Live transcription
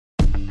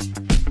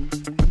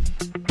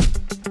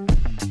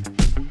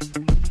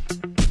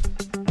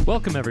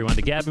Welcome, everyone,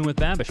 to Gabbing with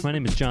Babish. My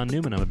name is John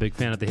Newman. I'm a big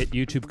fan of the hit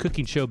YouTube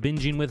cooking show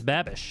Binging with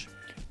Babish.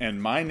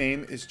 And my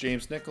name is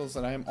James Nichols,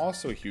 and I am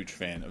also a huge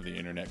fan of the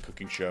internet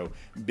cooking show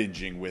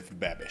Binging with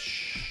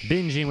Babish.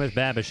 Binging with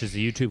Babish is a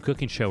YouTube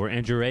cooking show where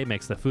Andrew Ray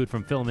makes the food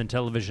from film and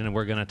television, and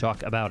we're going to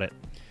talk about it.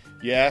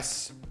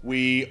 Yes,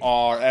 we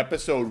are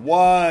episode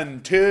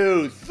 1,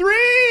 2,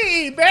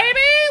 3, baby!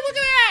 Look at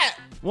that!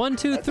 1,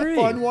 2, That's 3. a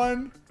fun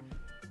one.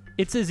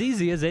 It's as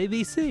easy as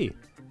ABC.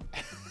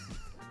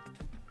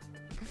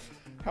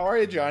 How are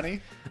you,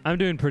 Johnny? I'm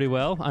doing pretty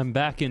well. I'm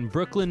back in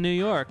Brooklyn, New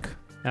York,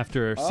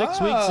 after 6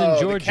 weeks in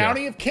Georgia. The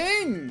County of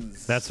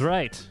Kings! That's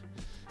right.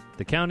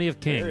 The County of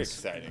Kings. Very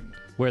exciting.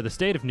 Where the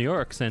state of New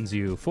York sends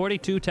you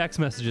 42 text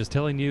messages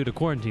telling you to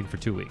quarantine for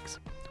 2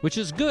 weeks. Which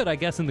is good, I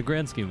guess, in the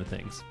grand scheme of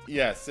things.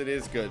 Yes, it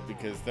is good,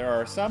 because there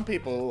are some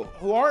people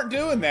who aren't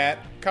doing that,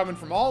 coming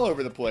from all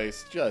over the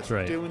place, just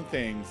doing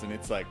things, and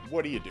it's like,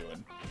 what are you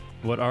doing?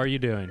 What are you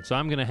doing? So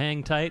I'm going to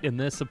hang tight in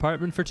this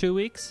apartment for 2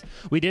 weeks.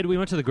 We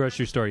went to the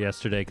grocery store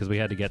yesterday because we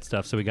had to get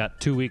stuff, so we got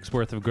 2 weeks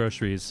worth of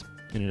groceries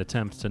in an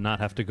attempt to not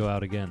have to go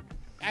out again.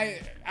 I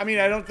mean,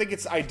 I don't think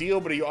it's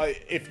ideal, but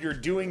if you're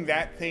doing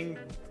that thing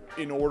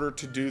in order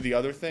to do the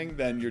other thing,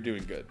 then you're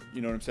doing good.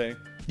 You know what I'm saying?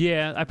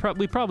 Yeah,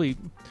 we probably.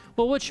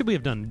 Well, what should we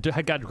have done?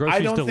 I got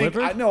groceries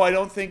delivered? I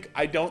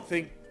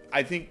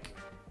think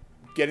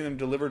getting them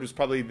delivered was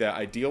probably the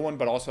ideal one,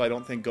 but also I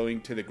don't think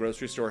going to the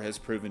grocery store has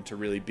proven to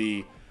really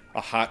be a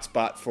hot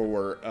spot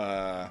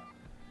for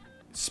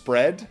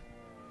spread.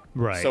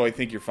 Right. So I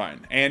think you're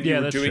fine. And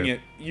you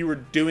were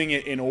doing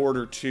it in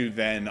order to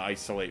then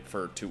isolate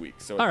for 2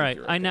 weeks. So all right,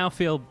 I now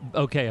feel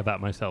okay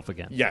about myself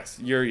again. Yes,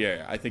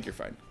 I think you're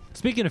fine.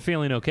 Speaking of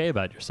feeling okay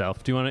about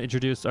yourself, do you want to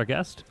introduce our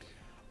guest?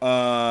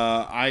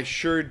 I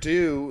sure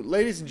do.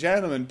 Ladies and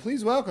gentlemen,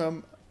 please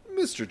welcome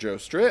Mr. Joe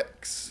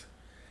Strix.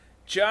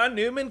 John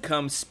Newman,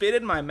 come spit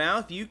in my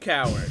mouth, you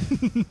coward.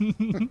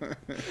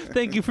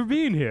 Thank you for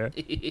being here.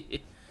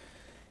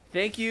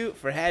 Thank you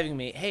for having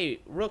me. Hey,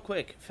 real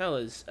quick,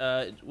 fellas,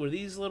 were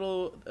these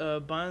little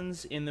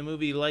buns in the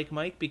movie Like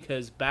Mike?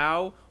 Because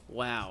wow.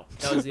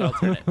 That was the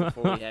alternate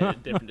before we had a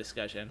different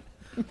discussion.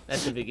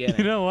 That's the beginning.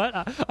 You know what?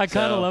 I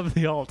kind of love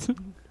the alt.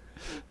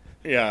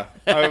 Yeah,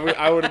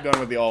 I would have gone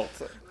with the alt.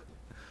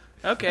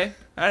 Okay.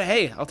 All right,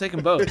 hey, I'll take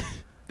them both.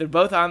 They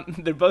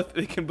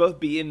can both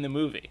be in the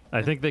movie.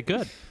 I think they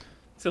could.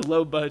 It's a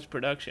low budget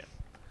production.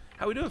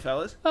 How we doing,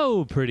 fellas?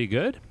 Oh, pretty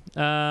good.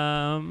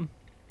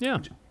 Yeah.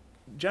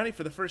 Johnny,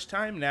 for the first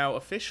time now,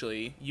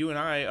 officially, you and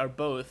I are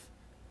both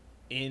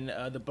in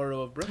the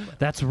borough of Brooklyn.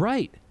 That's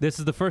right. This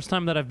is the first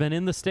time that I've been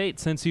in the state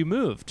since you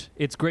moved.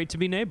 It's great to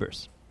be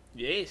neighbors.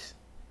 Yes.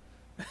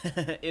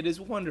 It is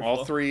wonderful.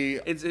 All three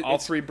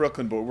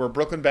Brooklyn boys. We're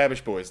Brooklyn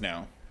Babish boys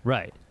now.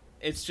 Right.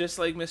 It's just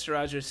like Mr.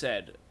 Rogers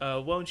said,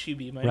 won't you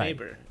be my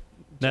neighbor? Johnny?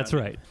 That's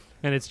right.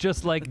 And it's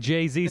just like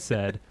Jay-Z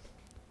said,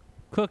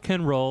 cook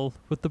and roll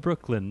with the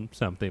Brooklyn,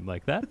 something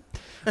like that.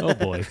 Oh,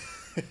 boy.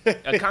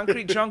 A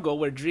concrete jungle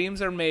where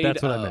dreams are made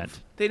That's what of. I meant.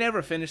 They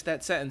never finish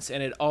that sentence,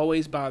 and it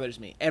always bothers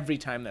me every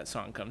time that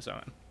song comes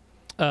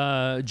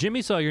on.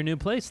 Jimmy saw your new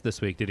place this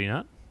week, did he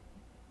not?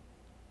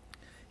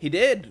 He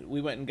did.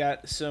 We went and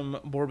got some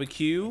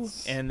barbecue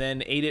and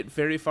then ate it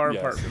very far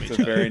apart from each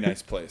other. It's a very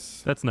nice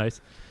place. That's nice.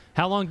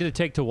 How long did it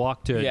take to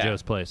walk to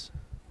Joe's place?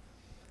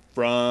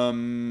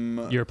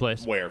 From your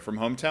place? Where? From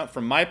hometown?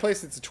 From my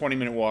place, it's a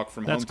 20-minute walk.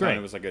 From That's hometown,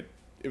 great.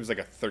 it was like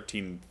a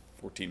 13,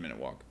 14-minute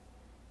walk.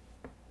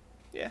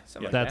 Yeah,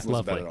 something like that's that.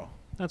 lovely. Bad at all.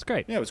 That's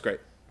great. Yeah, it was great.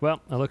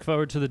 Well, I look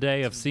forward to the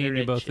day of seeing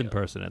you both chill. in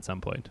person at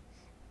some point.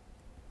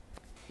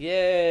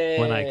 Yay!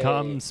 When I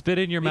come spit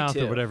in your mouth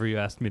too. or whatever you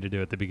asked me to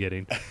do at the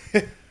beginning.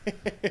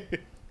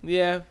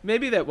 Yeah,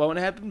 maybe that won't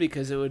happen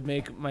because it would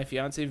make my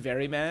fiance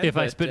very mad. If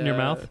I spit in your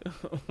mouth?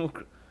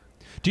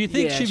 Do you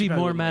think she'd be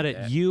more mad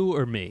at you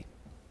or me?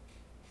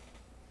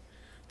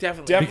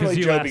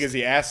 Definitely Joe, because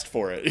he asked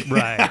for it.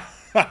 Right.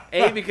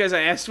 A, because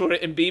I asked for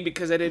it, and B,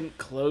 because I didn't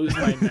close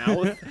my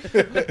mouth.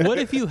 What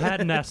if you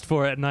hadn't asked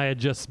for it and I had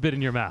just spit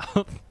in your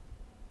mouth?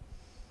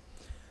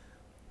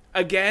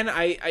 Again,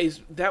 I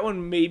that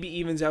one maybe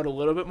evens out a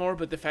little bit more,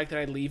 but the fact that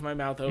I leave my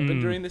mouth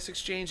open during this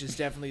exchange is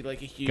definitely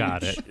like a huge...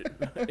 Got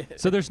it.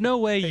 So there's no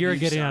way you're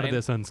getting out of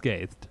this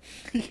unscathed.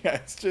 Yeah,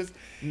 it's just...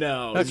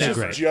 No. That's just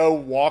great. Joe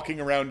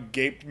walking around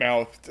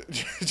gape-mouthed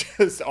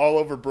just all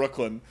over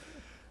Brooklyn.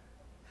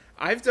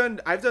 I've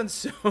done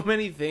so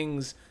many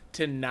things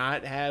to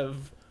not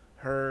have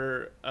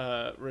her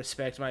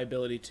respect my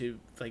ability to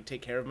like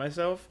take care of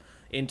myself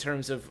in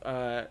terms of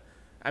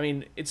I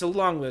mean, it's a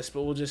long list,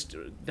 but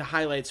the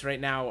highlights right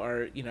now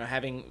are,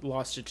 having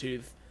lost a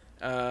tooth,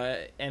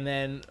 and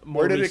then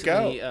more Where did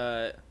recently, it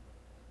go?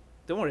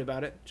 Don't worry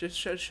about it. Just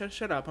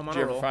shut up. I'm on Did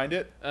a you roll. ever find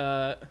it?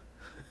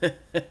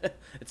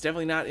 It's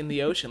definitely not in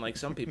the ocean like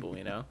some people,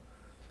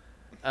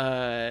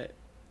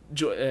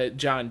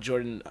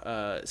 Jordan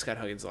Scott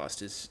Huggins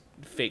lost his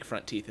fake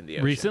front teeth in the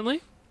ocean.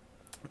 Recently?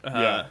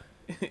 Yeah.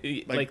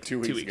 like 2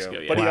 weeks ago.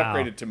 Yeah. But he Wow.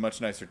 upgraded to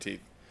much nicer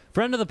teeth.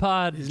 Friend of the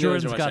pod, His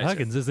Jordan nose are much Scott nicer.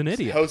 Huggins, is an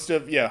idiot. Host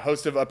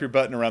of Up Your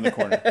Butt and Around the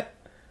Corner.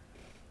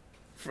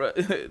 for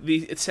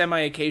the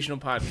semi-occasional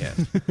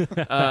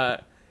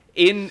podcast.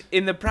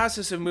 In the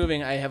process of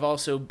moving, I have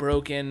also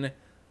broken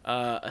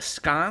a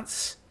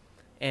sconce,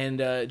 and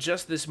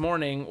just this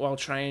morning, while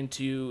trying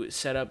to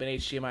set up an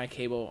HDMI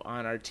cable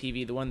on our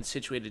TV, the one that's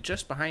situated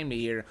just behind me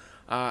here,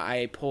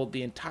 I pulled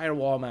the entire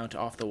wall mount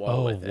off the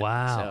wall with it. Oh,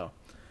 wow.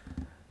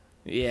 So,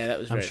 yeah, that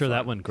was I'm very sure fun.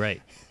 that went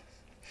great.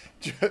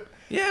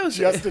 Yeah, it was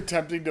Just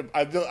attempting to.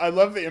 I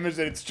love the image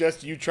that it's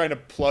just you trying to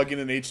plug in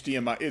an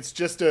HDMI. It's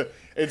just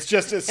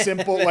a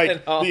simple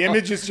like the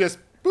image is just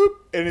boop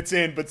and it's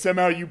in, but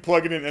somehow you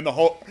plug it in and the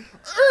whole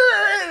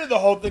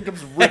thing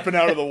comes ripping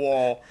out of the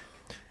wall.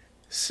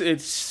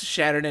 It's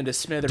shattered into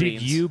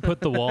smithereens. Did you put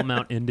the wall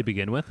mount in to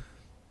begin with?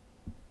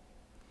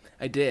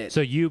 I did.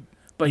 So you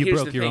But here's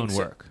broke the your thing, own so-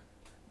 work.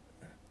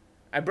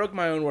 I broke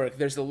my own work.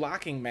 There's a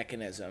locking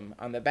mechanism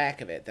on the back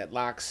of it that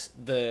locks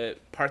the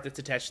part that's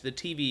attached to the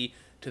TV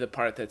to the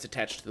part that's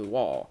attached to the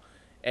wall.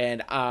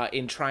 And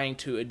in trying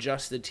to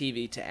adjust the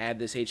TV to add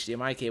this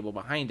HDMI cable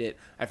behind it,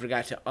 I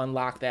forgot to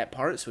unlock that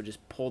part, so it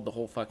just pulled the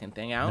whole fucking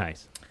thing out.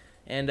 Nice.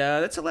 And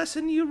that's a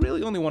lesson you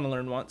really only want to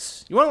learn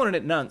once. You want to learn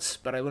it nunce,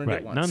 but I learned Right.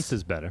 it once. Nunce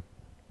is better.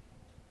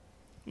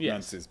 Yes.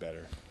 Nunce is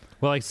better.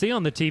 Well, I see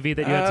on the TV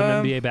that you had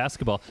some NBA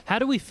basketball. How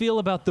do we feel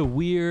about the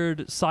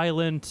weird,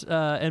 silent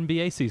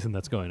NBA season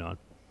that's going on?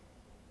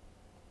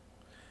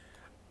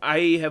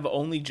 I have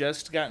only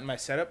just gotten my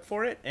setup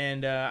for it,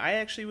 and I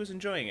actually was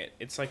enjoying it.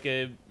 It's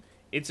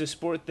a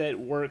sport that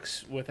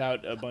works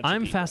without a bunch of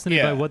I'm people.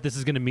 fascinated by Yeah. what this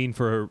is going to mean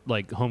for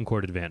like home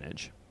court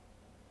advantage.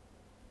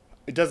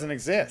 It doesn't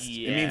exist. It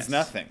means Yes.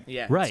 nothing.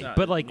 Yeah, it's Right, not-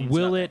 but like, means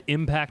will nothing. it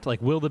impact?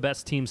 Like, will the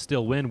best team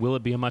still win? Will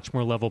it be a much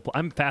more level?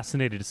 I'm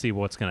fascinated to see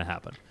what's going to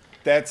happen.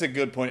 That's a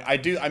good point. I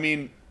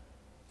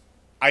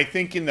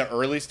think in the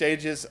early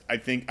stages, I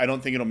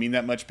don't think it'll mean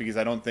that much because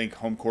I don't think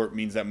home court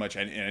means that much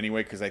in any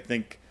way. Because I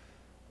think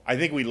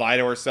we lie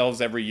to ourselves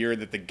every year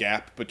that the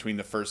gap between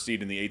the first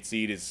seed and the 8th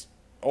seed is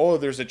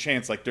there's a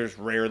chance. Like there's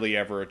rarely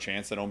ever a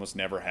chance. That almost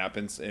never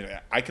happens.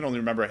 And I can only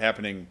remember it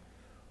happening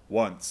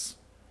once,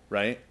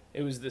 right?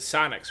 It was the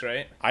Sonics,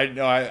 right? I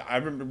know. I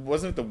remember.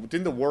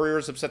 Didn't the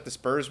Warriors upset the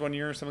Spurs one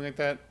year or something like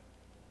that?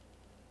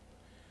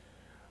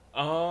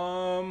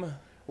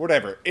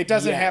 Whatever. It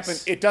doesn't Yes. happen.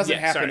 It doesn't Yeah,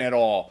 happen sorry. at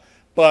all.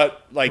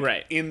 But like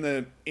Right. in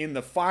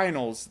the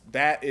finals,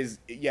 that is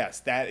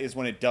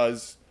when it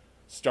does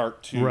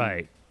start to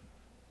Right.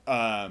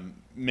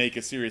 make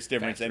a serious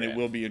difference, Factor and it in.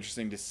 will be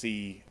interesting to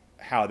see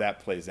how that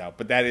plays out.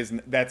 But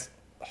that's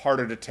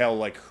harder to tell.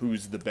 Like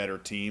who's the better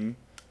team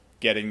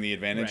getting the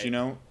advantage? Right. You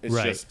know, it's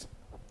Right. just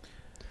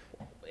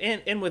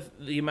And with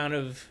the amount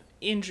of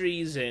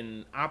injuries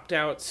and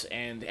opt-outs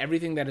and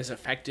everything that has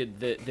affected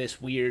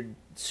this weird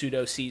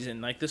pseudo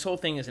season, like this whole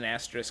thing is an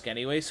asterisk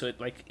anyway. So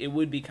it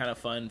would be kind of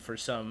fun for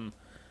some.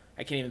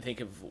 I can't even think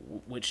of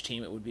which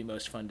team it would be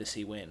most fun to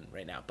see win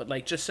right now. But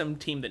like just some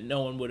team that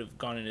no one would have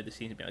gone into the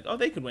season being like, oh,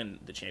 they could win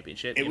the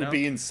championship. it you would know?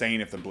 be insane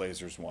if the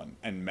Blazers won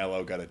and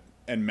Melo got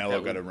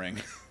a ring.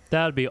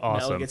 That would be Melo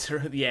awesome. gets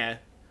her. Yeah,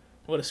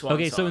 what a swan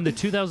Okay, so song. in the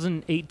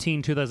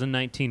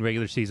 2018-2019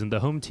 regular season, the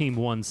home team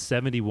won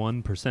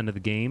 71% of the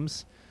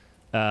games.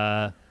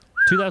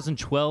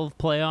 2012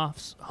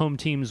 playoffs, home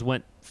teams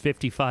went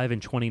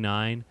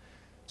 55-29.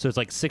 So it's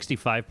like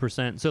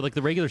 65%. So like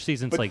the regular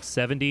season's But- like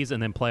 70s,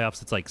 and then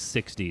playoffs it's like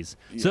 60s.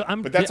 So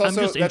But that's I'm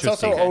also just that's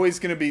also interested. always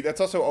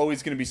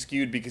going to be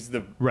skewed because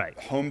the Right.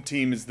 home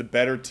team is the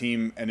better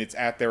team and it's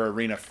at their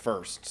arena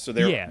first, so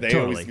Yeah, they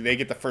totally. they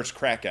get the first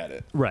crack at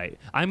it. Right.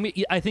 I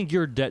think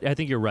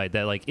you're right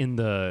that like in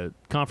the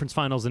conference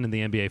finals and in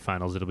the NBA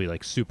finals, it'll be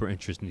like super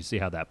interesting to see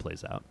how that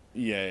plays out.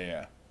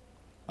 Yeah.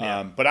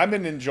 But I've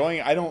been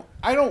enjoying. I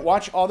don't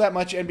watch all that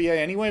much NBA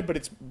anyway, but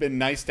it's been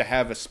nice to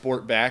have a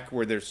sport back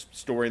where there's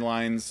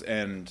storylines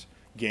and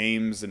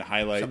games and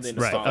highlights Something and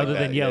to Right. stuff follow. Other like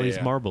than that. Yelly's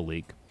yeah. Marble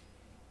League.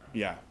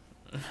 Yeah.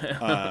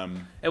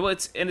 And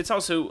it's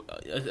also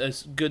a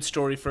good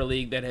story for a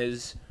league that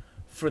has,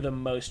 for the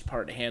most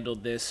part,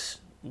 handled this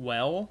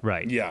well.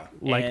 Right. Yeah.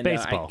 Like And,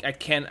 baseball.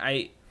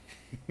 Exactly.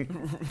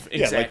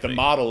 Yeah, like the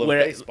model of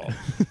baseball,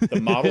 the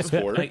model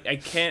sport. I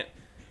can't.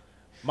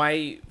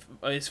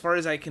 As far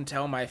as I can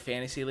tell, my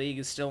fantasy league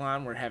is still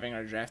on. We're having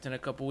our draft in a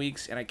couple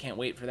weeks, and I can't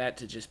wait for that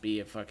to just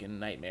be a fucking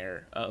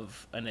nightmare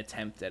of an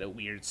attempt at a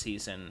weird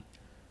season.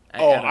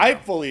 don't I know.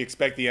 fully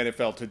expect the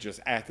NFL to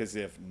just act as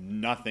if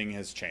nothing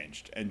has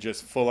changed and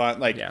just full on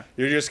like Yeah.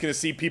 you're just going to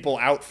see people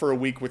out for a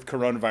week with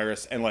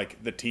coronavirus and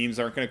like the teams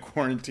aren't going to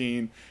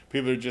quarantine.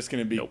 People are just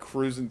going to be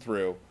cruising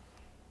through.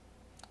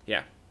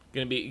 Yeah,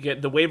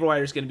 the waiver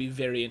wire is gonna be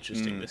very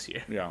interesting this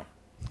year. Yeah.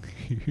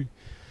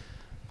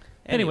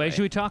 Anyway,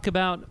 should we talk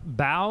about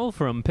Bao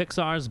from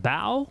Pixar's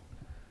Bao?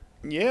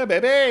 Yeah,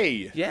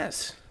 baby.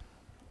 Yes.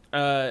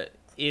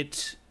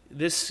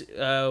 This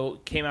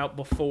came out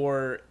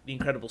before The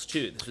Incredibles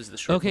 2. This was the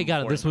short. Okay, film got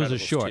it. before This was a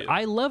Incredibles short. 2.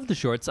 I love the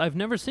shorts. I've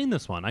never seen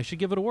this one. I should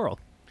give it a whirl.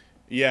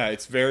 Yeah,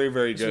 it's very,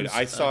 very good. was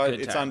I a saw it.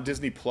 good It's time. on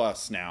Disney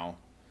Plus now.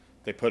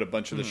 They put a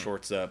bunch of the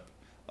shorts up.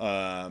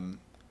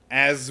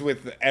 As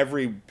with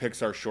every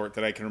Pixar short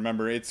that I can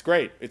remember, it's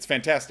great. It's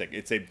fantastic.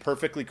 It's a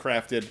perfectly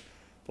crafted,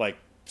 like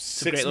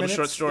 6 great little minutes.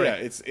 short story. Yeah,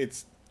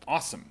 it's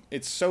awesome.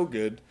 It's so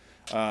good.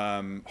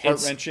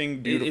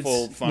 Heart-wrenching,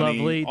 beautiful, it's funny,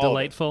 Lovely, all of it.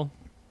 delightful.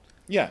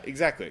 Yeah,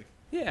 exactly.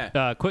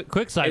 Yeah. Quick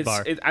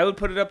sidebar. I would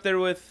put it up there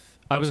with.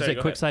 I was sorry,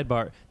 going to say, quick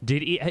sidebar.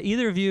 Did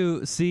either of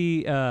you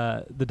see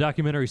the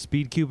documentary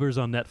Speed Cubers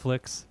on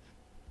Netflix?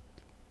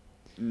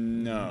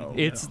 No.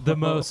 It's the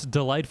most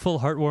delightful,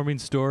 heartwarming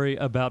story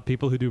about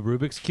people who do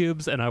Rubik's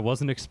Cubes, and I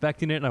wasn't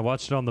expecting it, and I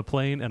watched it on the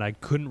plane, and I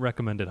couldn't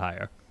recommend it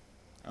higher.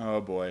 Oh,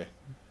 boy.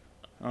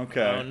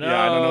 Okay. Oh, no.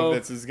 Yeah, I don't know if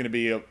this is going to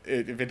be if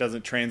it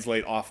doesn't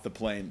translate off the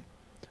plane.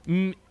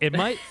 It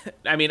might.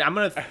 I mean, I'm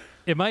gonna.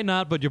 It might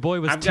not, but your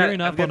boy was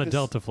tearing up on a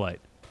Delta flight.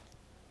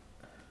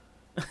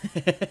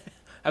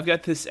 I've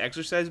got this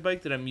exercise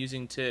bike that I'm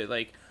using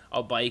to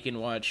I'll bike and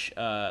watch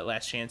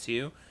Last Chance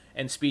U,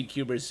 and Speed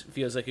Cubers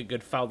feels like a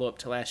good follow up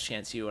to Last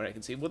Chance U, where I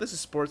can see, well, this is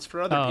sports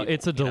for other people.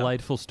 It's a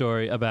delightful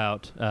story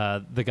about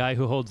the guy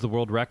who holds the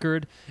world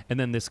record, and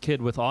then this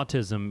kid with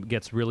autism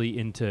gets really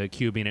into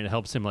cubing, and it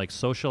helps him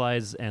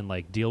socialize and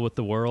deal with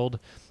the world.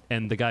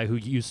 And the guy who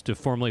used to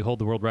formerly hold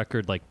the world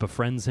record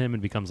befriends him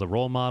and becomes a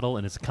role model,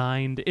 and is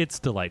kind. It's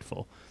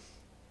delightful.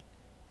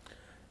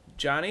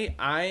 Johnny,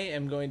 I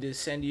am going to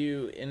send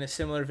you, in a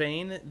similar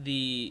vein,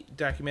 the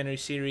documentary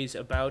series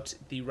about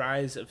the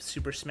rise of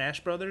Super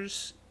Smash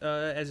Brothers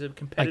as a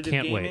competitive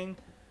gaming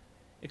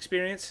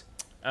experience.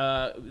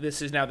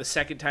 This is now the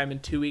second time in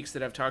 2 weeks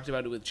that I've talked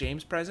about it with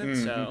James present.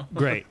 So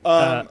Great.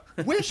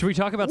 Should we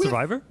talk about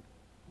Survivor?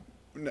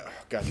 No,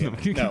 goddamn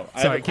it. No.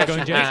 Sorry, keep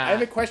going, James. I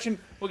have a question.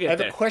 We'll get I have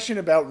there. a question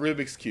about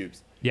Rubik's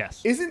Cubes.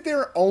 Yes. Isn't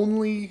there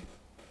only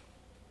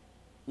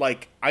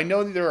I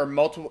know that there are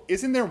multiple.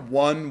 Isn't there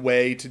one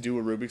way to do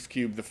a Rubik's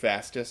Cube the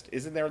fastest?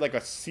 Isn't there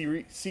a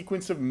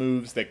sequence of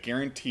moves that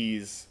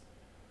guarantees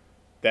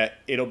that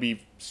it'll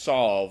be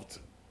solved?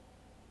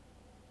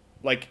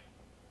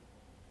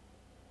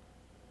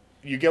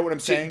 You get what I'm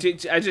saying?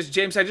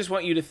 James, I just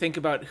want you to think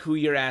about who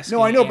you're asking.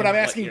 No, I know, but and I'm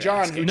what asking you're John,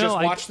 asking. who just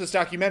watched this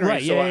documentary,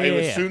 Right, so yeah, I yeah, yeah.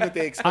 assume that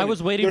they explained. I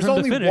was waiting There's for him to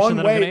only finish, one and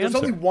then I'm way. gonna There's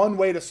only answer. one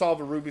way to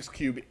solve a Rubik's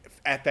Cube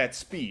at that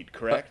speed,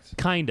 correct?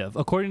 Kind of.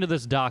 According to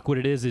this doc, what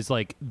it is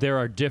there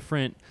are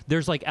different.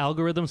 There's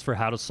algorithms for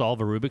how to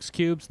solve a Rubik's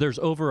Cube. There's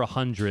over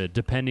 100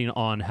 depending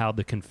on how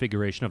the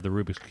configuration of the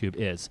Rubik's Cube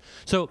is.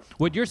 So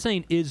what you're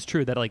saying is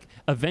true that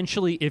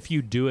eventually, if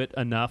you do it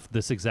enough,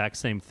 this exact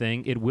same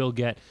thing, it will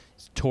get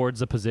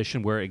towards a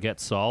position where it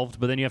gets solved.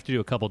 But then you have to do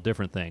a couple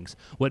different things.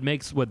 What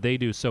makes what they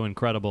do so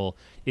incredible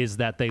is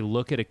that they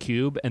look at a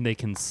cube and they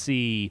can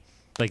see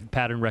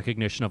pattern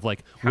recognition of which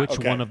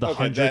Okay, one of the okay,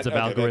 hundreds of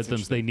that's algorithms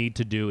interesting. they need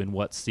to do in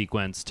what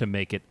sequence to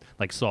make it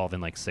solve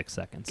in 6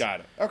 seconds. Got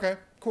it. Okay,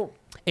 cool.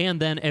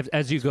 And then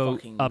as you go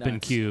fucking up in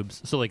nuts.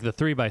 cubes, so the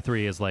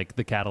 3x3 is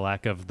the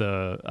Cadillac of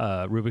the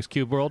Rubik's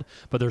Cube world,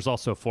 but there's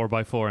also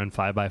 4x4 and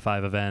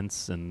 5x5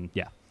 events, and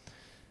yeah.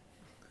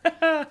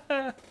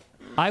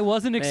 I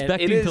wasn't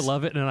expecting to is-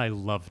 love it, and I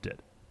loved it.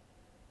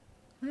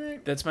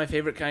 That's my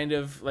favorite kind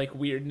of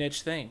weird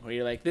niche thing, where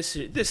you're this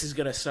is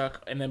gonna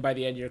suck, and then by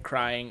the end you're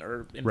crying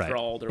or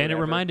enthralled or And whatever.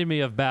 it reminded me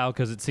of Bao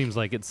because it seems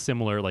like it's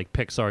similar,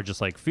 Pixar,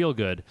 just feel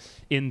good.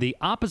 In the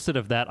opposite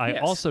of that, I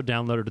Yes. also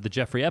downloaded the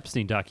Jeffrey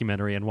Epstein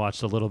documentary and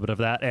watched a little bit of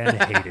that and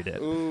hated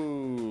it.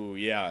 Ooh,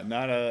 yeah,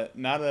 not a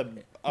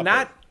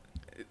upper.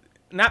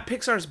 not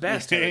Pixar's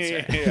best. I would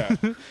say.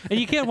 yeah. And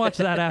you can't watch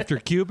that after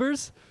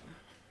Cubers.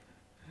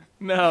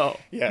 No.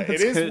 Yeah, it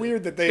It's is gonna-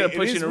 weird that it's they gonna it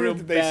put you is in a real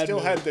weird that they bad still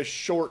mood. had the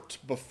short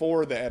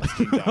before the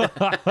Epstein doc.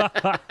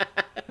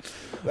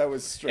 That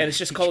was strange. And it's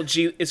just called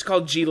It's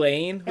called G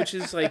Lane, which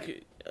is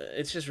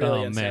it's just really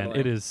Oh unsettling. man,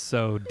 it is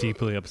so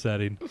deeply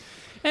upsetting.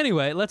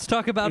 Anyway, let's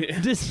talk about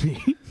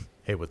Disney.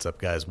 Hey, what's up,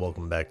 guys?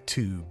 Welcome back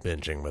to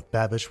Binging with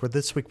Babish, where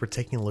this week we're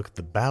taking a look at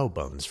the Bao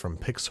Buns from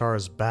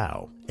Pixar's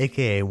Bao,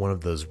 aka one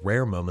of those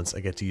rare moments I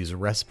get to use a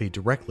recipe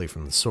directly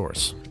from the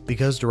source.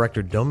 Because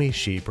director Domi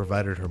Shi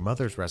provided her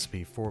mother's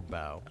recipe for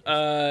Bao.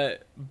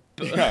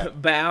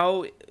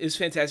 Bao is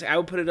fantastic. I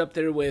would put it up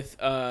there with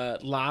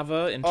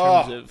Lava in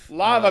terms of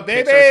Lava, Pixar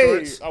baby!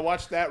 shorts. I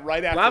watched that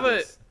right after Lava-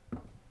 this.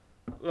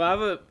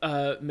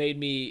 Lava made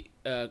me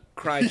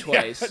cry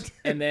twice,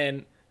 and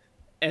then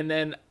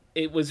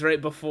it was right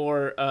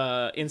before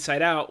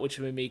Inside Out, which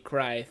made me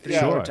cry three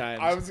Yeah, more times.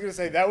 I was gonna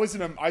say that was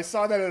I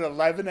saw that at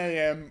 11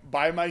 a.m.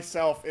 by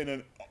myself in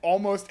an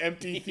almost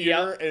empty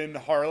theater in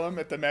Harlem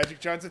at the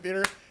Magic Johnson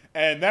Theater,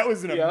 and that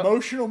was an Yep.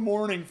 emotional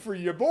morning for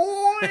your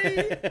boy.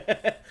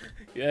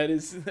 Yeah, it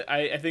is.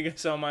 I think I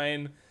saw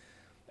mine,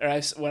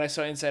 when I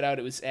saw Inside Out,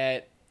 it was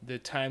at the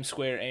Times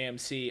Square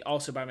AMC,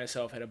 also by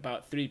myself at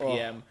about 3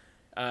 p.m.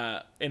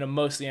 In a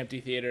mostly empty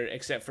theater,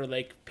 except for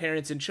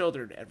parents and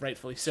children,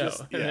 rightfully so.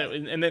 Just- yeah.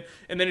 and then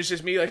it's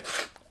just me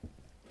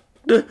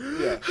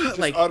Yeah, just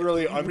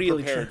utterly really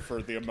unprepared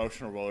for the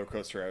emotional roller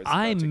coaster I was.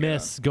 I about to get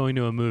miss going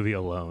to a movie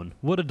alone.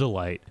 What a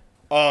delight.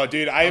 on. Oh,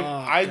 dude, I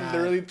God.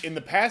 literally in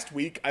the past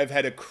week I've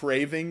had a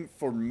craving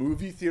for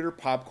movie theater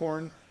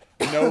popcorn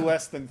no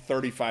less than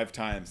 35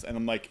 times, and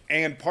I'm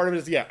and part of it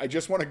is I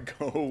just want to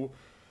go.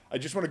 I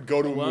just want to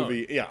go to Alone. a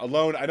movie. Yeah,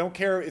 alone. I don't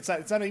care. It's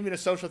not even a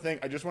social thing.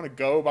 I just want to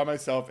go by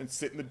myself and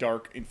sit in the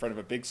dark in front of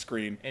a big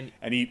screen and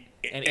eat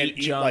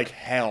junk. like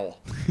hell.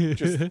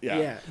 Just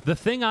Yeah. The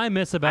thing I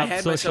miss I about had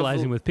myself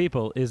socializing a- with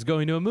people is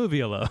going to a movie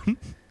alone.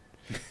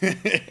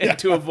 And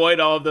to avoid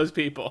all of those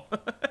people.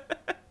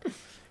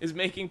 Is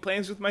making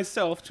plans with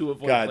myself to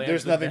avoid God, plans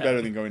there's with nothing them.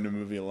 better than going to a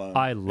movie alone.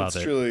 I love it's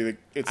it. Truly,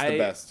 it's the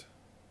best.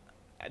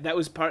 That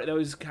was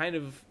kind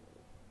of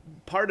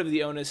part of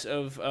the onus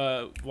of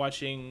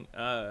watching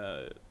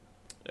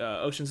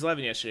Ocean's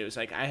 11 yesterday. It was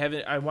like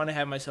I want to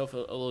have myself a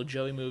little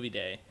Joey movie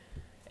day,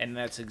 and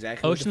that's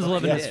exactly Ocean's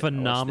what the fuck 11 I is did. I watched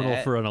phenomenal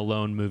that. for an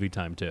alone movie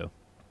time too.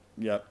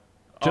 Yep.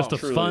 Just a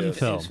truly fun is.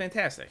 film. It's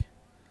fantastic.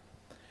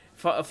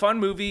 A fun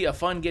movie, a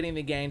fun getting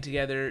the gang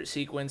together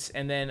sequence,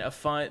 and then a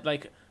fun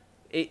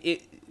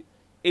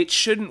it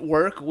shouldn't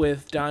work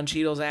with Don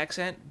Cheadle's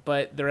accent,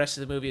 but the rest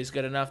of the movie is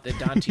good enough that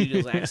Don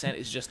Cheadle's accent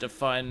is just a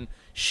fun,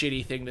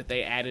 shitty thing that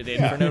they added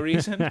in for no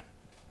reason. They're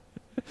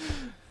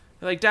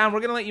like, Don, we're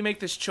gonna let you make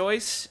this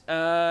choice,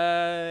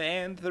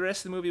 and the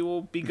rest of the movie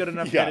will be good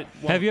enough Yeah. that it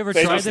won't. Have you ever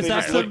They tried just- this they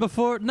just accent look-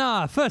 before?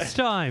 Nah, first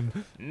time.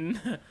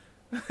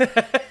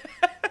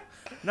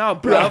 No,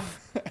 bruv.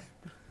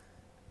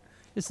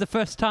 It's the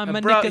first time my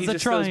Bruv, he knickers are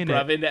just throws trying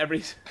bruv it. into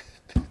every.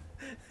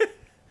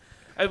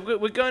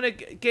 We're gonna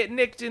get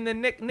nicked in the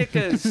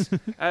knickers.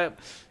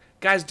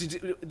 Guys,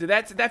 did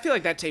that feel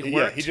like that take Yeah,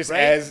 worked? he just right?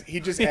 adds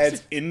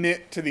in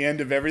it to the end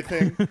of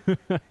everything. I'm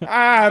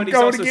But he's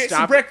going also to get some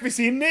stopping- breakfast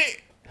in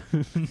it.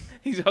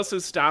 He's also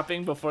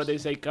stopping before they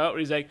say cut. Where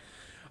he's like,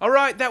 "All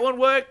right, that one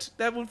worked.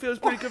 That one feels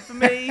pretty good for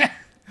me."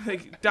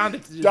 Like, Don,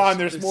 There's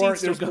the more. scene's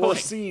still There's more going.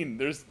 scene.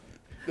 There's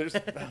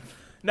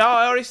No,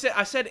 I already said.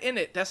 I said in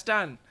it. That's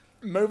done.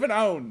 moving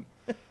on.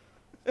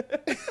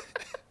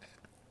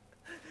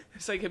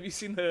 It's like, have you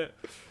seen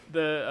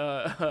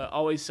the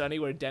Always Sunny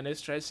where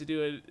Dennis tries to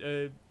do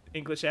a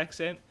English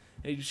accent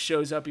and he just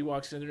shows up, he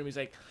walks into the room, he's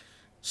like,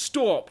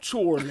 "Stop,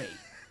 Charlie.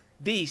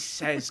 This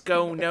has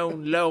gone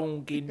on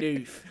long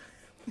enough."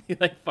 He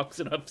like fucks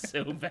it up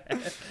so bad.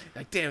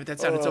 Like, damn it, that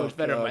sounded so Oh, much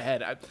better in God. my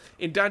head.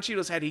 In Don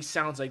Cheadle's head, he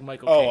sounds like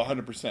Michael Oh, Caine.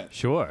 100%.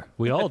 Sure,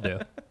 we all do.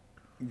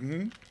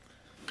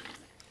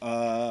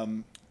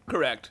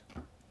 Correct.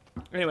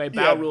 Anyway,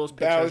 Bao rules.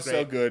 Picture Bao is is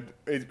so great.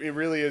 good. It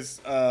really is.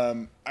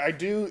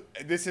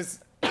 This is.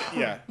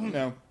 Yeah.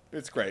 No,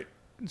 it's great.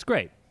 It's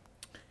great.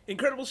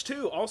 Incredibles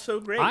 2, also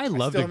great. I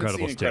loved still haven't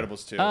seen Incredibles 2.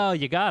 Incredibles 2. Oh,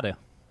 you gotta.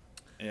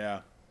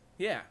 Yeah.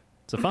 Yeah.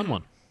 It's a fun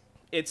one.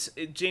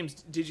 James,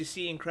 did you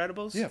see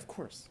Incredibles? Yeah, of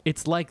course.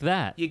 It's like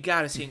that. You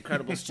gotta see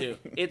Incredibles 2.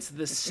 It's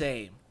the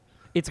same.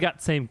 It's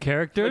got same But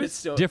characters, it's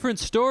still- different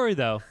story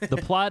though. The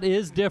plot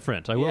is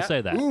different. I will Yeah. say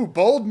that. Ooh,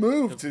 bold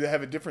move to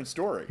have a different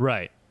story.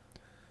 Right.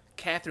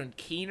 Catherine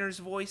Keener's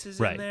voice is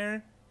Right. in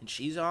there, and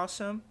she's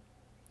awesome.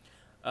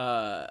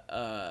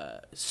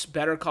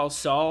 Better Call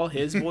Saul,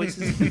 his voice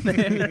is in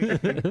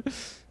there.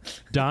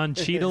 Don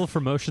Cheadle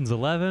from Ocean's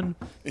 11.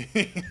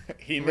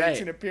 He makes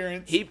Right. an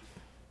appearance. He's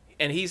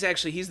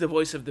the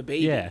voice of the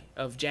baby Yeah.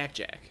 of Jack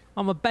Jack.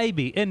 I'm a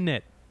baby, isn't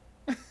it?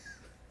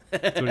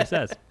 That's what he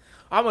says.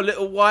 I'm a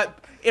little white.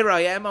 Here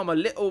I am. I'm a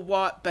little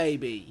white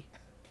baby.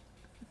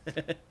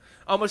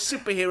 I'm a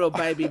superhero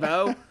baby,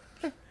 Bo.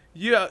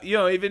 You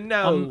don't even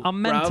know.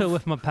 I'm mental bruv.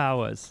 with my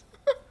powers.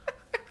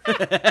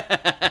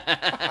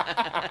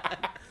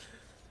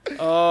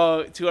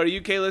 Oh, to our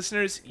UK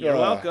listeners, you're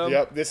welcome.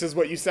 Yep, this is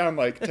what you sound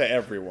like to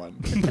everyone.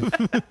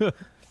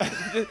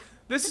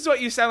 This is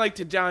what you sound like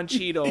to Don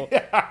Cheadle,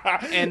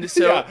 and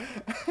so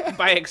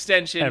by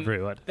extension,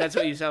 Everyone. that's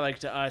what you sound like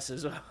to us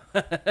as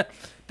well.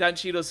 Don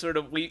Cheadle's sort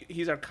of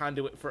he's our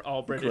conduit for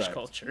all British Correct.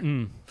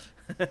 culture.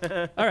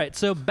 All right,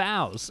 so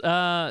Bows.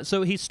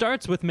 So he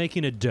starts with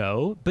making a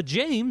dough, but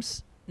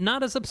James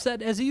not as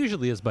upset as he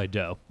usually is by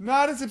dough.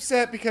 Not as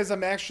upset because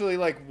I'm actually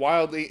like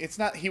wildly. It's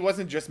not. He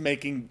wasn't just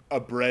making a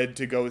bread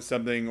to go with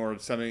something or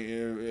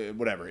something.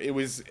 Whatever. It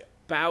was.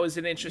 Bao is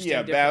an interesting.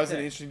 Yeah, different Bow's an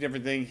thing. interesting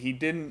different thing. He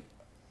didn't.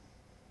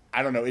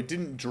 I don't know. It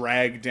didn't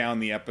drag down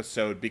the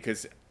episode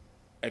because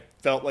I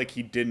felt like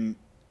he didn't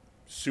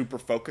super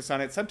focus on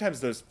it. Sometimes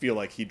those feel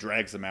like he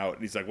drags them out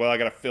and he's like, "Well, I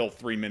got to fill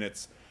 3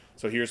 minutes,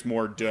 so here's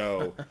more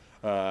dough."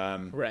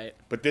 Right.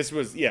 But this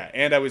was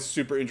and I was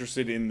super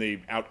interested in the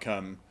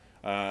outcome.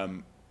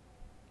 Bao,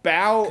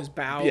 Because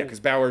Bao because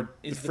Bao are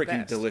is the freaking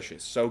best.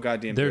 delicious, so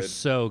goddamn They're good.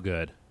 so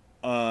good.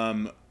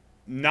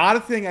 Not a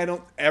thing I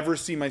don't ever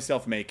see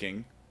myself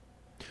making.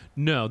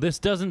 No, this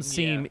doesn't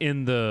seem Yeah.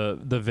 in the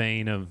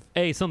vein of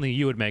something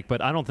you would make,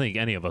 but I don't think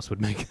any of us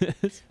would make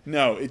this.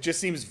 No, it just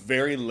seems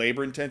very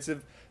labor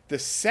intensive. The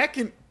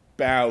second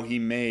Bao he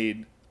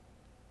made,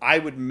 I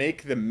would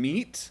make the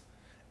meat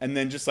and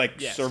then just like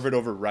Yes. serve it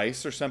over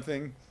rice or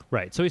something.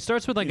 Right. So he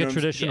starts with like You a know what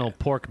I'm traditional yeah.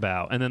 pork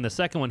bao, and then the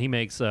second one he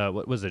makes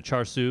what was it,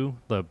 char siu,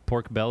 the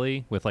pork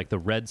belly with like the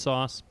red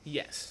sauce.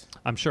 Yes.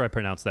 I'm sure I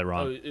pronounced that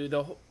wrong. Oh,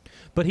 the whole,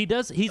 But he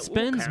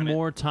spends count it.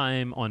 more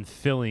time on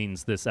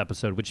fillings this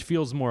episode, which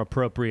feels more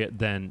appropriate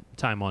than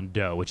time on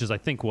dough, which is I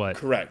think what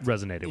Correct.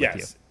 resonated with you.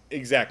 Yes,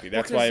 exactly.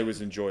 That's Well, 'cause why it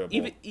was enjoyable.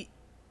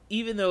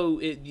 even though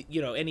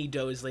any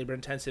dough is labor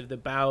intensive, the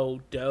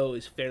bao dough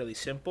is fairly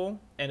simple,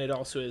 and it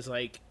also is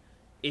like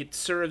it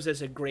serves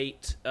as a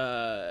great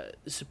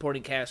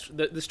supporting cast.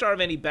 The star of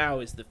any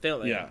bao is the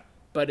filling, Yeah.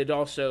 but it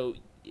also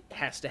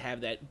has to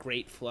have that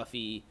great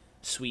fluffy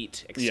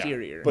sweet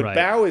exterior. Yeah. But Right.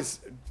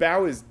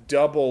 bao is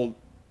double.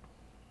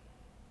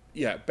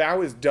 Yeah,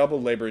 bao is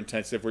double labor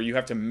intensive, where you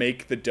have to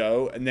make the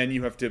dough and then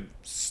you have to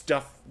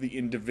stuff the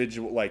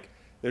individual. Like,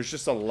 there's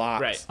just a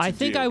lot. Right. to I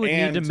think do. I would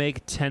And- need to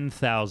make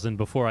 10,000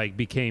 before I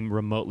became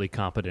remotely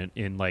competent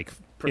in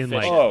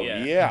Proficient. Oh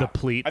Yeah. yeah. the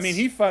pleats. I mean,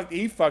 he fucked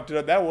it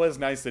up. That was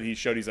nice that he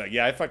showed. He's like,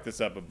 yeah, I fucked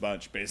this up a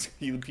bunch.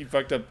 Basically, he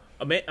fucked up.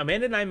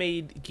 Amanda and I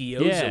made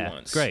gyoza Yeah,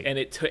 once, great. and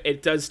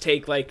it does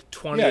take like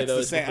 20 Yeah, of it's the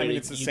those. same. I before mean,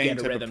 it's the you same get a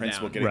type of rhythm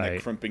principle. down. Getting Right.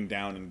 that crimping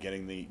down and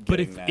getting the. But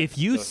getting that, if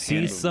you those hand see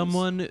movements.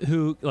 someone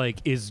who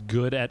is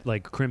good at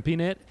crimping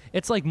it,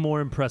 it's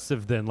more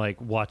impressive than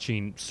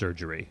watching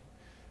surgery.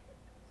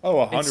 Oh,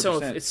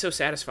 100%. It's so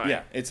satisfying.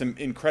 Yeah, it's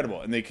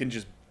incredible, and they can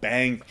just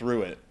bang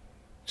through it.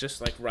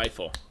 Just like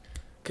rifle.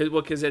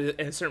 Because at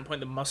a certain point,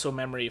 the muscle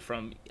memory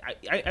from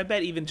I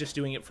bet even just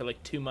doing it for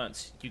 2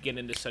 months, you get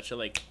into such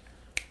a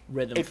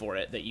rhythm for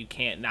it that you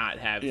can't not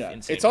have. Yeah,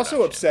 insane it's also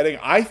production. upsetting.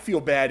 I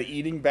feel bad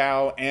eating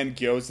bao and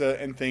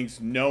gyoza and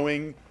things,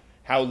 knowing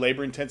how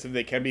labor intensive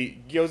they can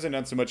be. Gyoza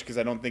not so much because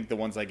I don't think the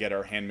ones I get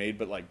are handmade,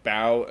 but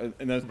bao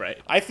and those. Right.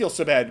 I feel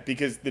so bad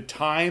because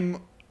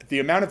the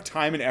amount of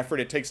time and effort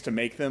it takes to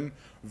make them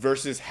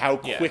versus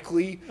how Yeah.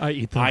 quickly I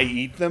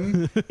eat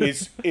them.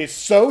 is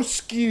so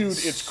skewed.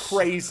 It's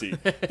crazy.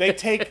 They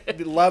take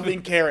the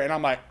loving care, and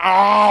I'm like,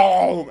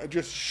 ow,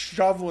 just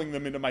shoveling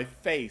them into my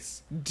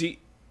face. Do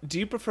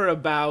you prefer a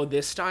bao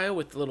this style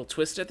with the little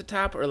twist at the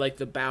top, or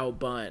the bao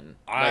bun,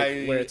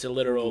 where it's a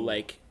literal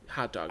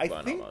hot dog I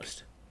bun think-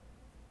 almost?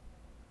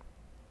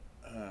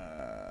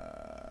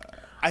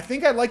 I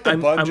think I like the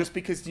I'm- bun I'm- just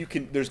because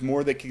there's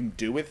more they can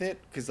do with it,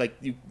 because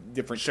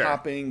different Sure.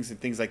 toppings and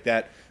things like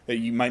that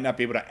you might not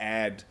be able to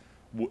add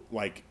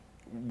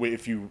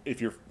if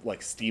you're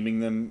steaming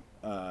them,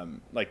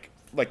 Right.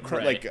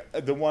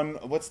 the one,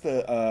 what's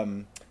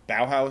the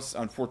Bauhaus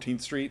on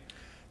 14th Street.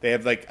 They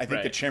have I think the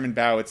Right. Chairman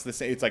Bao. It's the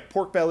same. It's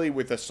pork belly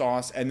with a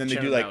sauce, and then they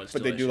Chairman do Bao is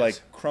but they do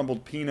delicious.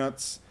 crumbled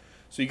peanuts.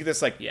 So you get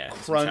this Yeah, some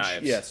crunch.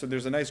 chives. Yeah, so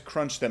there's a nice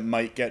crunch that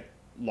might get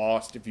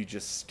lost if you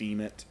just steam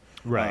it.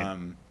 Right.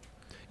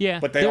 Yeah,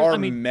 But they are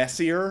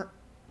messier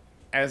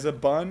as a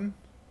bun.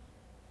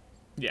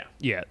 Yeah.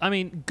 Yeah, I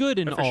mean, good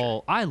in For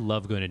all. I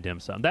love going to dim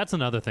sum. That's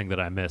another thing that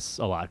I miss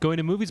a lot. Going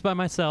to movies by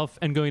myself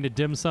and going to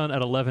dim sum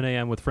at 11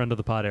 a.m. with friend of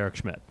the pod Eric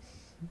Schmidt.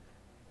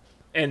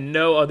 And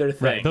no other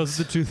thing. Right, those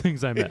are the two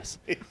things I miss.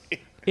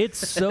 It's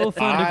so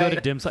fun to go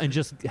to dim sum and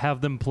just have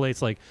them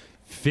place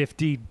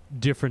 50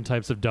 different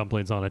types of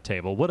dumplings on a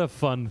table. What a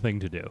fun thing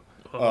to do.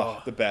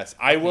 Oh, the best.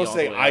 I will all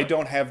say the way I up.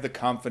 don't have the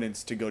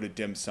confidence to go to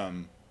dim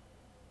sum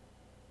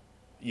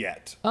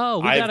yet. Oh,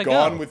 we I've gotta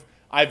gone go. with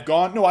I've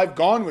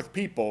gone with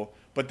people,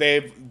 but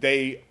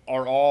they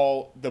are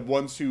all the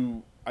ones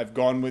who I've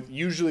gone with.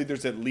 Usually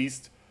there's at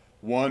least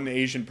one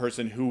Asian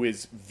person who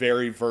is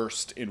very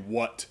versed in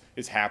what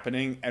is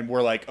happening, and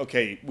we're like,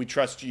 okay, we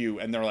trust you,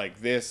 and they're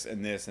like this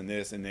and this and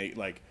this, and they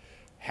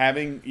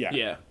having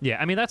Yeah. Yeah,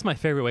 I mean, that's my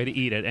favorite way to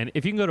eat it. And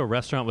if you can go to a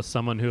restaurant with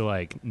someone who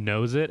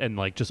knows it and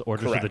just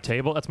orders for the Correct.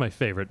 table, that's my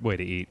favorite way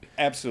to eat.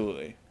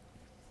 Absolutely.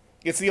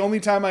 It's the only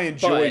time I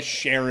enjoy But-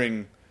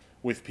 sharing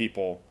with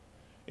people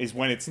is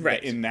when it's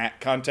Right. in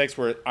that context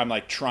where I'm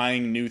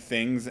trying new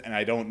things and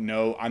I don't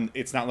know.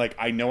 It's not like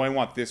I know I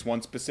want this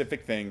one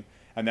specific thing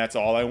and that's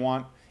all I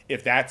want.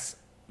 If that's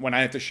when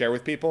I have to share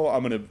with people,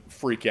 I'm going to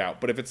freak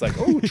out. But if it's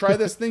oh, try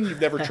this thing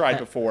you've never tried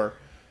before.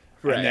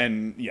 Right. And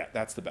then, yeah,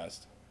 that's the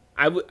best.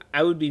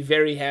 I would be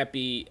very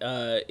happy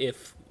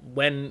if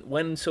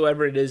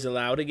whensoever it is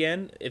allowed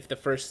again, if the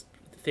first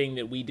thing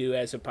that we do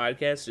as a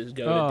podcast is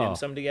go to dim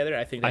sum together.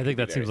 I think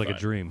that seems like a fun.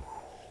 dream.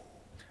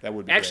 That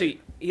would be Actually,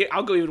 great. here,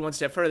 I'll go even one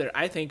step further.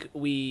 I think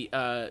we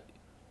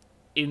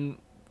in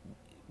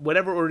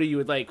whatever order you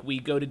would like, we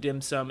go to dim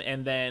sum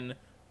and then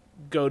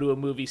go to a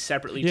movie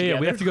separately together. Yeah,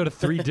 we have to go to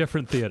 3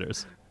 different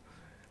theaters.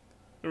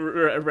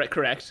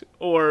 Correct.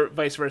 Or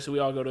vice versa. We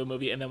all go to a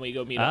movie and then we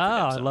go meet up for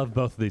dim I sum. love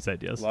both of these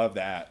ideas. Love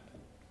that.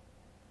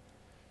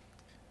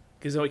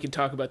 Because then we can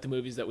talk about the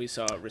movies that we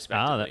saw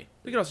respectively.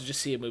 We can also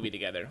just see a movie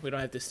together. We don't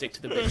have to stick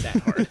to the bit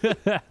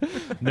that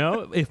hard.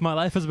 No, if my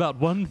life is about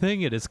one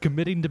thing, it is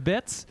committing to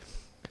bits.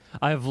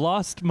 I have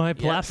lost my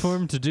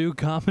platform to do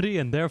comedy,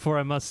 and therefore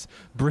I must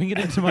bring it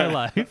into my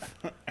life.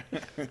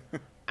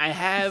 I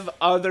have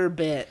other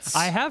bits.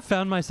 I have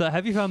found myself.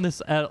 Have you found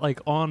this at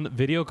on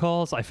video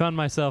calls? I found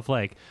myself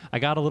I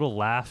got a little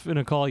laugh in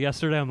a call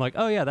yesterday. I'm like,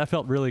 oh yeah, that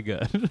felt really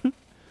good.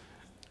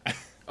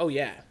 Oh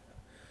yeah,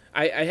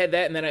 I had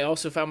that, and then I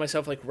also found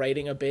myself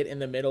writing a bit in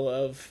the middle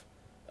of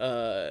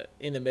a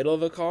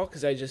call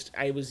because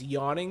I was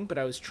yawning, but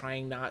I was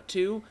trying not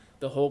to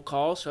the whole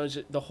call. So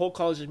the whole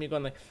call is just me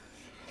going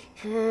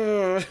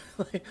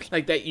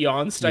like that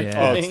yawn stifling.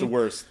 Yeah. Oh, it's the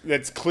worst.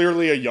 That's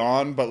clearly a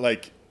yawn, but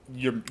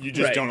you just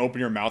Right. don't open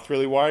your mouth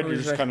really wide. You're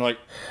just just kind of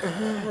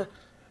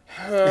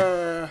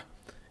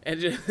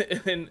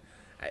and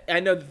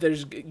I know that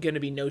there's going to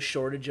be no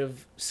shortage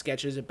of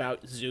sketches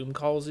about Zoom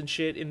calls and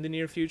shit in the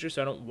near future,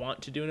 so I don't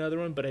want to do another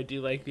one, but I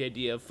do like the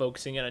idea of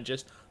focusing it on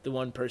just the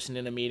one person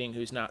in a meeting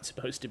who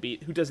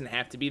doesn't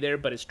have to be there,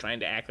 but is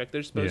trying to act like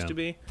they're supposed to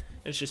be.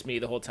 It's just me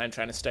the whole time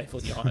trying to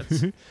stifle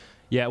yawns.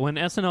 Yeah, when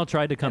SNL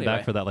tried to come back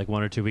Anyway. for that like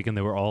 1 or 2 week and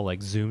they were all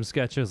like Zoom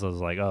sketches, I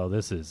was like, oh,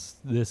 this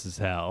is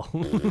hell.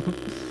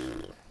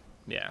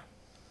 Yeah.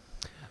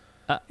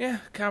 Yeah,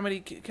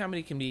 comedy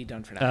can be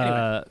done for now.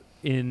 Anyway.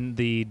 In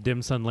the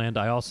dim sum land,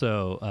 I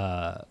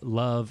also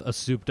love a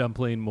soup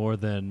dumpling more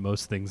than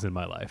most things in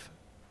my life.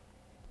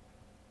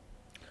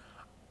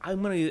 I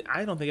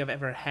don't think I've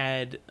ever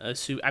had a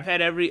soup. I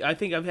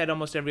think I've had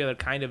almost every other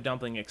kind of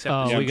dumpling except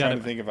Oh, the Yeah, we I'm gotta-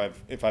 trying to think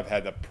if I've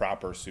had the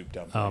proper soup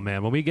dumpling. Oh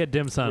man, when we get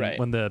dim sum, Right.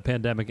 when the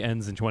pandemic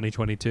ends in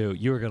 2022,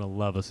 you are gonna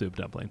love a soup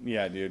dumpling.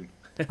 Yeah, dude.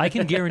 I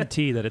can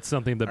guarantee that it's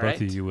something that All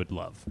both right. of you would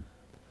love.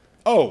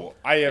 Oh,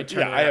 I have.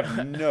 turn Yeah, it I up.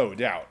 have no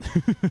doubt.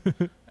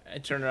 I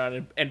turn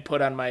around and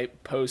put on my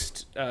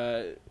post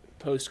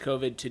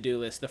COVID to-do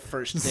list. The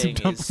first thing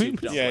is soup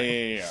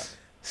dumpling. Yeah.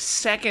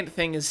 Second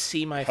thing is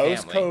see my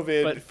Post family.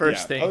 COVID, But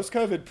first thing, Post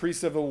COVID, pre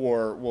Civil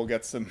War, we'll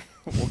get some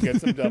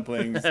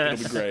dumplings. It'll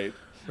be great.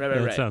 That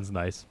right. sounds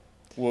nice.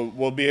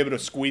 We'll be able to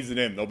squeeze it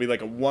in. There'll be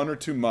like a 1 or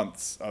 2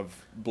 months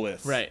of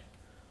bliss. Right.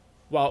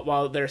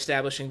 While they're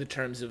establishing the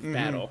terms of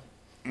battle.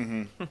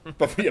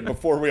 But yeah,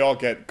 before we all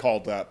get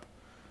called up.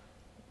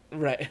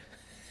 Right.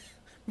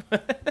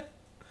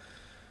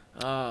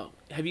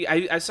 Have you?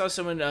 I saw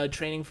someone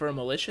training for a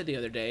militia the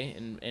other day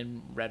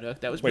in Red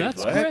Hook. That was Wait, pretty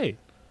That's cool. what? great.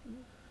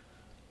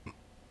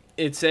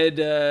 It said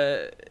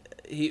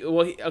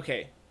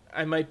okay.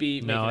 I might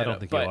be making No, I that don't up,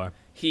 think but you are.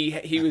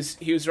 He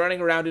was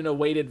running around in a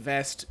weighted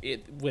vest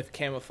with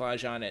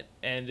camouflage on it,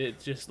 and it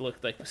just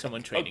looked like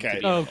someone training. Okay.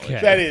 To be in a Okay.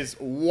 militia. That is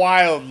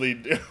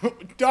wildly.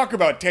 Talk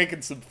about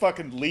taking some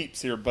fucking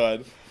leaps here,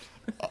 bud.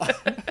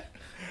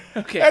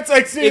 Okay. That's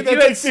like seeing, If you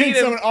that's had like seeing seen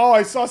him- someone. Oh,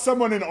 I saw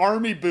someone in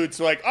army boots.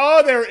 They're like,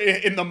 oh, they're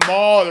in the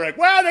mall. They're like,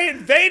 wow, they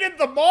invaded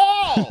the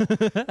mall. Did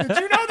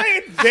you know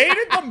they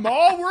invaded the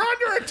mall? We're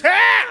under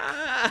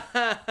attack.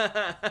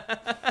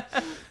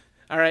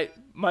 All right,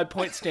 my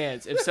point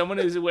stands. If someone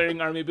is wearing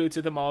army boots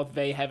at the mall,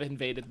 they have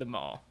invaded the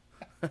mall.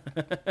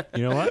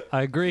 You know what?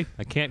 I agree.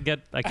 I can't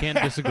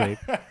disagree.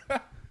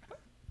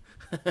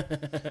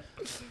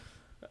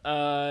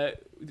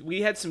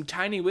 We had some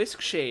tiny whisk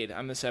shade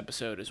on this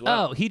episode as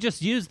well. Oh, he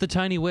just used the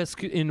tiny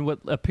whisk in what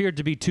appeared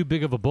to be too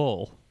big of a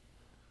bowl.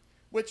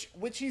 Which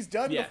he's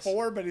done Yes.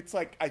 before, but it's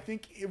like I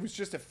think it was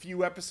just a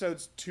few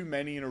episodes too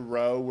many in a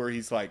row where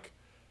he's like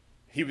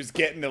he was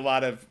getting a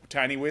lot of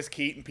tiny whisk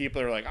heat, and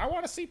people are like, I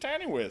want to see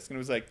tiny whisk, and it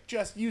was like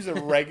just use a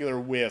regular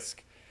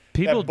whisk.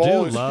 People That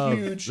bowl do is love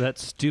huge. that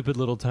stupid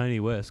little tiny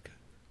whisk.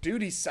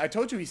 Dude, I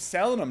told you he's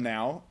selling them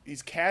now.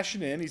 He's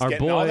cashing in. He's Our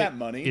getting boy all that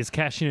money. is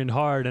cashing in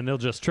hard, and it'll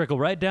just trickle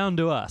right down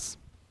to us.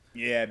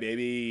 Yeah,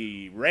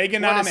 baby. What a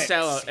Reaganomics.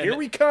 sellout. Here And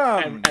we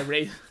come.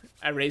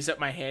 I raise up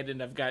my hand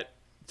and I've got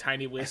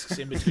tiny whisks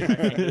in between my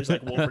fingers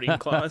like Wolverine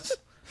claws.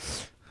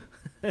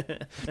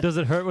 Does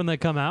it hurt when they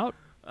come out?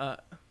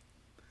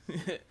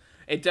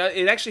 It does.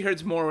 It actually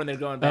hurts more when they're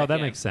going back. Oh,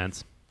 that makes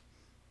sense.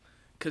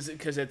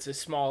 because it's a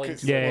small.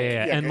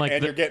 Yeah. And like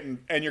the-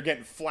 you're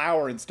getting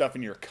flour and stuff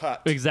in your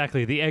cut.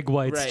 Exactly. The egg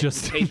whites Right,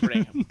 just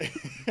tapering.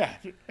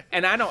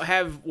 And I don't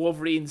have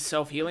Wolverine's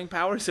self-healing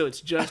power, so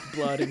it's just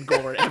blood and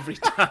gore every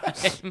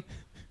time.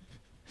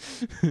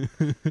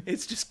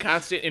 It's just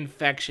constant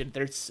infection.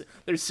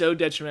 They're so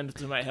detrimental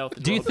to my health.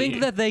 And Do you think well-being.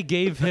 that they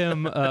gave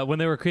him, when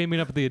they were coming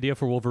up with the idea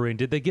for Wolverine,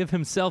 did they give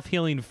him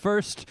self-healing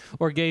first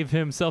or gave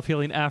him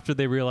self-healing after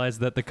they realized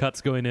that the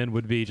cuts going in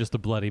would be just a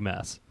bloody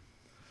mess?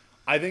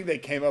 I think they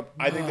came up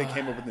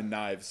with the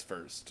knives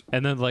first.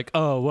 And then like,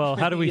 oh, well,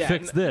 how do we Yeah,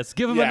 fix n- this?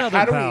 Give him Yeah, another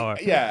how do power.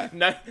 we? Yeah,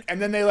 No- and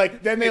then they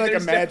imagined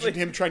definitely-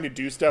 him trying to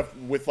do stuff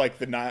with like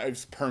the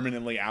knives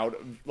permanently out,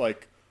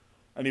 like,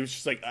 and he was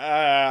just like,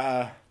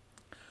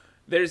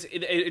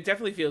 It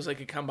definitely feels like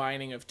a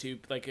combining of two.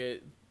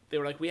 They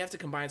were like, we have to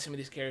combine some of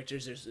these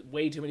characters. There's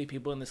way too many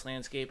people in this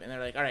landscape, and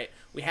they're like, all right,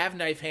 we have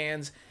knife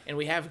hands, and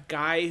we have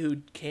guy who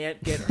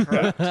can't get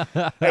hurt.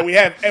 and we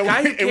have,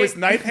 Guy who it was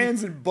can't- knife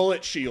hands and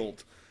bullet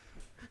shield.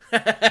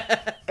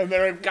 And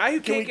they're like, Guy who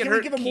can we can't get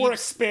hurt give a more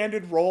keeps-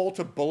 expanded role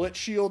to Bullet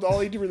Shield? All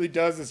he really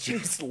does is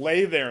just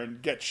lay there and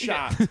get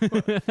shot.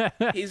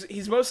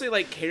 he's mostly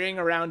like carrying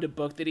around a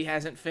book that he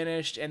hasn't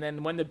finished, and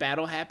then when the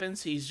battle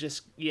happens, he's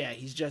just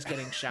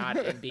getting shot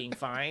and being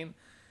fine.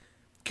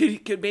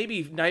 Could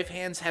maybe knife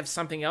hands have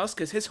something else?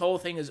 Because his whole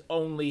thing is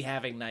only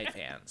having knife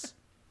hands,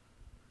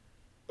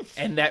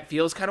 and that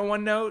feels kind of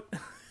one note.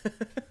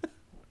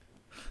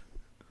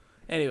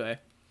 Anyway,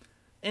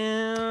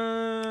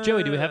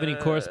 Joey, do we have any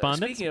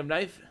correspondence? Speaking of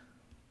knife,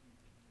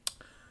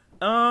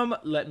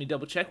 let me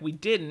double check. We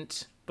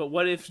didn't. But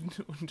what if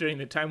during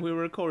the time we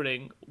were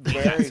recording,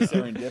 Very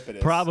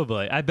serendipitous.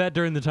 Probably. I bet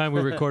during the time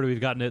we recorded,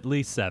 we've gotten at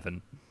least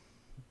 7.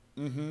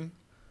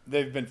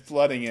 They've been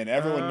flooding in.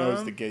 Everyone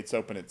knows the gates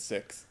open at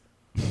 6.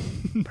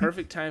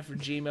 perfect time for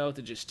Gmail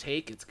to just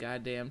take its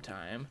goddamn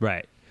time.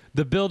 Right.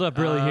 The build-up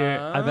really here,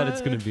 I bet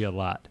it's going to be a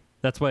lot.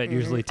 That's why it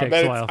usually takes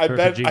a while I for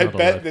bet Gmail to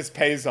load. this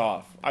pays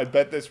off. I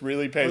bet this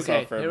really pays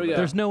Okay, off for here we everybody. go.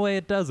 There's no way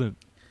it doesn't.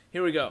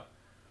 Here we go.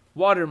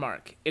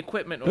 Watermark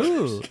equipment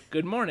orders. Ooh.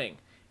 Good morning.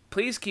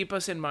 Please keep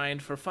us in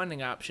mind for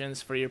funding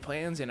options for your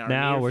plans in our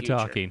Now near we're future.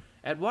 talking.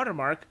 At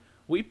Watermark,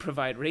 we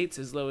provide rates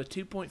as low as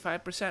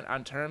 2.5%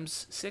 on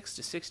terms 6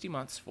 to 60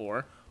 months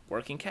for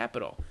working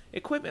capital,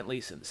 equipment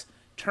leases,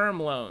 term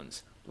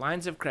loans,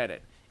 lines of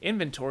credit,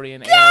 inventory,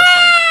 and AR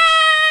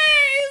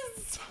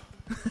finance.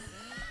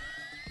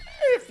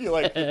 If you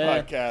like the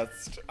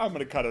podcast, I'm going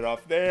to cut it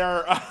off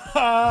there.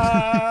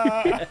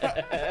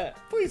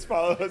 Please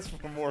follow us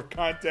for more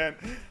content.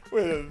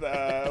 We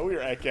are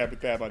at Gab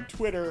with Bab on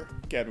Twitter,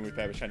 Gabbing with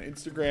Babish on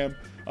Instagram.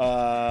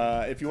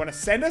 If you want to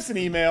send us an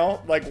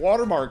email like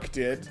Watermark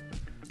did,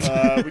 we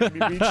can be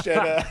reached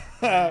at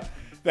that.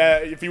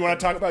 If you want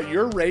to talk about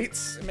your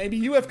rates, maybe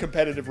you have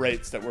competitive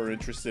rates that we're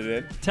interested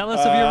in. Tell us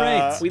of your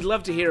rates. We'd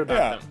love to hear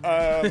about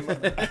them.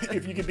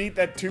 If you can beat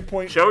that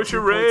 2.6%, Show us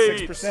your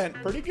rates.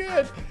 pretty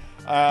good.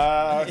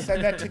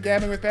 Send that to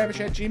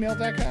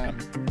gabbingwithbabish@gmail.com.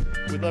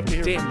 We'd love to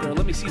hear from you. Damn, bro,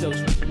 let me see those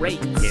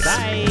rates.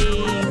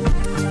 Bye.